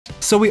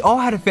So we all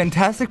had a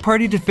fantastic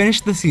party to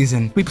finish the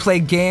season. We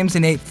played games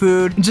and ate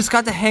food and just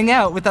got to hang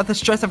out without the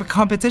stress of a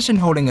competition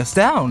holding us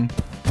down.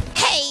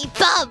 Hey,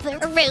 Bub,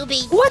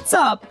 Ruby. What's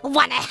up?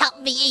 Wanna help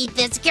me eat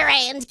this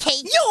grand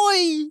cake?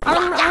 Yoy!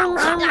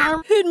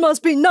 It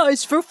must be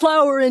nice for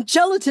Flower and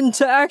Gelatin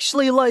to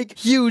actually,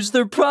 like, use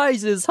their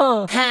prizes,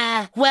 huh?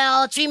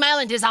 Well, Dream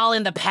Island is all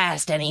in the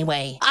past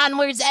anyway.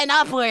 Onwards and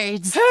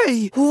upwards.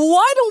 Hey,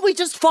 why don't we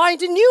just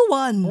find a new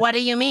one? What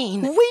do you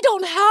mean? We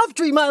don't have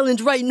Dream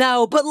Island right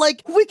now, but,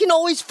 like, we can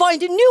always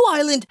find a new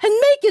island and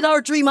make it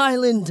our Dream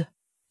Island.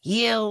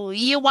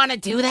 You want to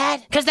do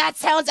that? Because that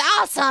sounds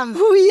awesome!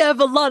 We have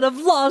a lot of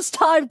lost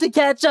time to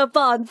catch up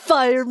on,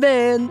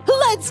 Fireman.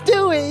 Let's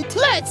do it!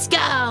 Let's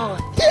go!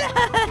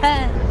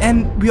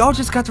 And we all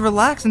just got to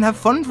relax and have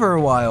fun for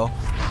a while.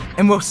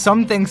 And while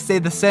some things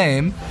stayed the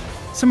same,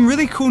 some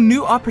really cool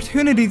new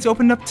opportunities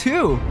opened up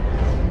too.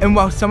 And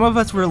while some of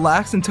us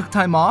relaxed and took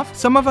time off,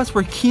 some of us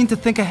were keen to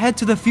think ahead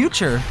to the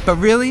future. But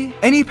really,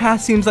 any path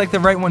seems like the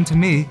right one to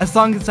me, as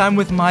long as I'm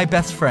with my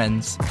best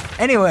friends.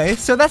 Anyway,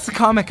 so that's the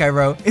comic I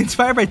wrote,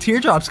 inspired by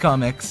Teardrop's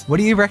comics. What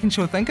do you reckon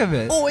she'll think of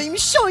it? Oh, I'm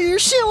sure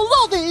she'll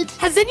love it!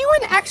 Has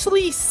anyone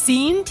actually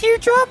seen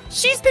Teardrop?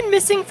 She's been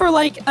missing for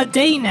like a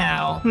day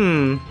now.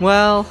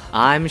 Well,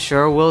 I'm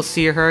sure we'll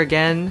see her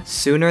again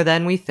sooner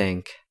than we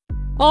think.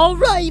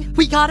 Alright,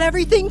 we got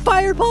everything,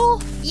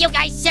 Fireball? You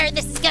guys sure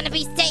this is gonna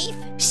be safe?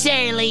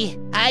 Surely.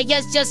 I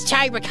guess just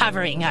try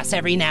recovering us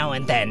every now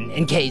and then,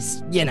 in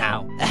case, you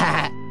know.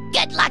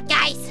 Good luck,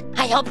 guys.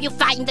 I hope you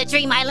find the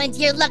Dream Island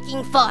you're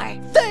looking for.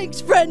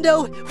 Thanks,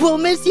 friendo. We'll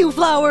miss you,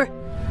 Flower.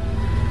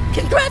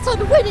 Congrats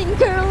on winning,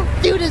 girl.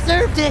 You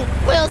deserved it.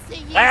 We'll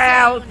see you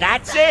Well, soon.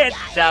 that's Bye, it.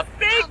 guys. The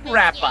big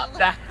wrap-up,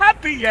 the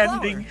happy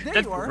ending,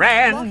 the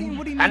grand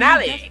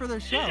finale.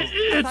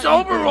 It's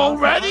over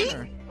already?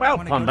 Well,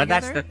 Pumbaa,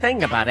 that's the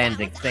thing about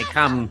endings. They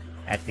come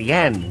at the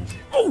end.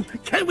 Oh,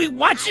 can we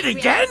watch it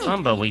again?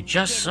 Pumbaa, we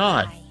just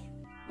saw it.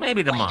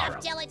 Maybe tomorrow.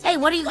 Hey,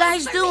 what are you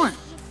guys doing?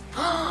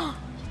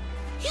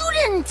 You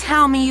didn't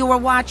tell me you were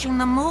watching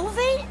the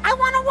movie. I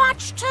want to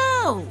watch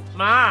too.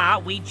 Ma,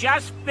 we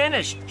just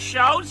finished.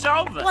 Show's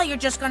over. Well, you're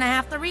just gonna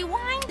have to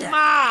rewind it.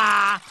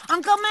 Ma!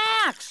 Uncle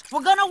Max,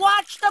 we're gonna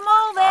watch the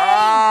movie.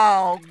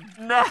 Oh,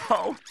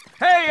 no.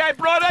 Hey, I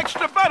brought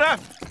extra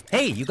butter.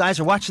 Hey, you guys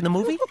are watching the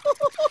movie?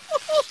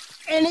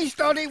 Any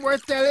story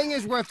worth telling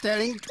is worth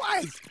telling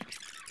twice.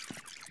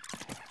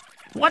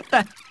 What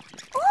the?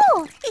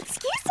 Oh,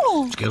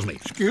 excuse me.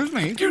 Excuse me. Excuse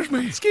me. Excuse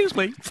me. Excuse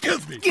me.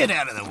 Excuse me. Get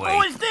out of the way.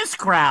 Who is this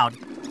crowd?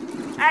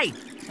 Hey,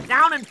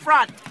 down in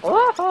front.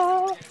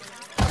 Go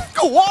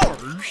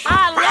ours.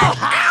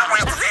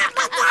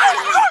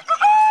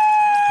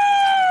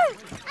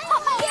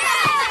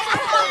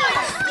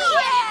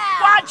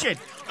 Watch it.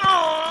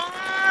 Oh.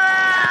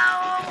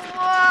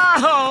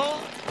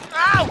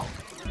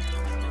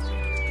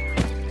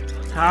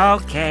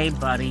 Okay,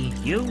 buddy,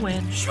 you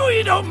win. Sure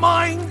you don't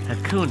mind?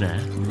 Hakuna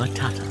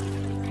Matata.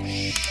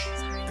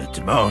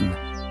 Timon,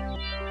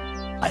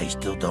 I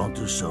still don't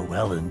do so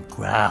well in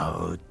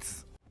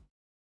crowds.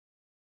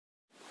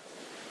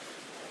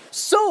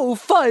 So,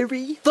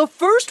 Fiery, the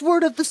first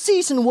word of the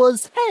season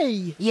was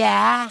hey.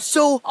 Yeah?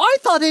 So, I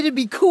thought it'd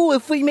be cool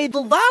if we made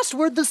the last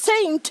word the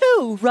same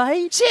too,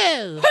 right?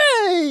 Two.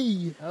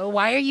 Hey!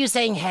 Why are you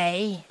saying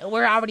hey?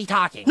 We're already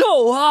talking.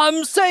 No,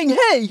 I'm saying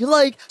hey,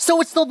 like,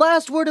 so it's the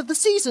last word of the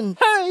season.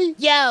 Hey!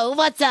 Yo,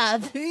 what's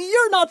up?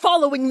 You're not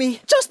following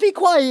me. Just be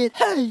quiet.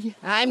 Hey!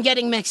 I'm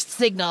getting mixed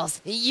signals.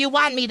 You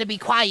want me to be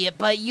quiet,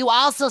 but you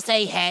also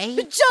say hey?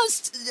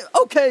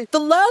 Okay, the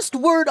last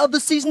word of the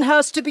season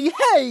has to be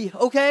hey,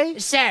 okay?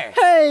 Sure.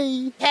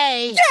 Hey!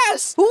 Hey.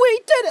 Yes!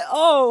 We did it!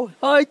 Oh,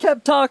 I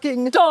kept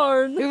talking.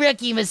 Darn.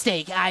 Rookie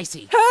mistake, I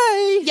see.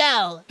 Hey!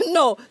 Yo.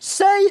 No,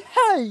 say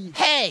hey.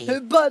 Hey.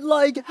 But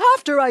like,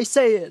 after I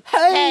say it.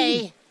 Hey!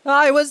 Hey.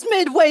 I was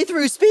midway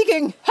through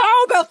speaking.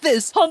 How about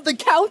this? On the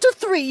count of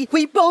 3,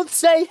 we both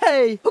say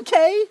hey,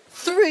 okay?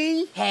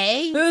 3.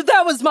 Hey?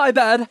 That was my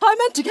bad. I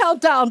meant to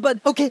count down, but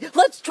okay,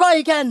 let's try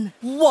again.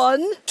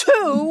 1, 2.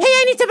 Hey,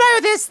 I need to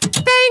borrow this.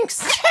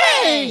 Thanks.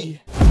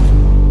 Hey!